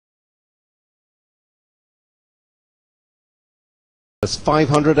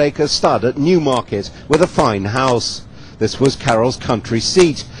500-acre stud at Newmarket with a fine house. This was Carroll's country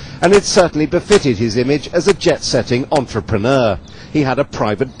seat, and it certainly befitted his image as a jet-setting entrepreneur. He had a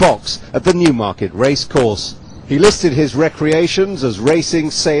private box at the Newmarket racecourse. He listed his recreations as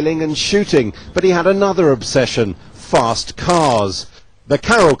racing, sailing and shooting, but he had another obsession: fast cars. The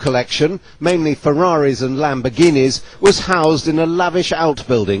Carroll collection, mainly Ferraris and Lamborghinis, was housed in a lavish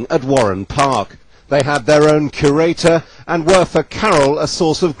outbuilding at Warren Park. They had their own curator and were for Carroll a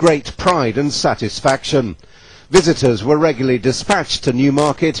source of great pride and satisfaction. Visitors were regularly dispatched to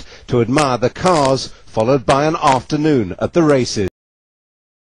Newmarket to admire the cars, followed by an afternoon at the races.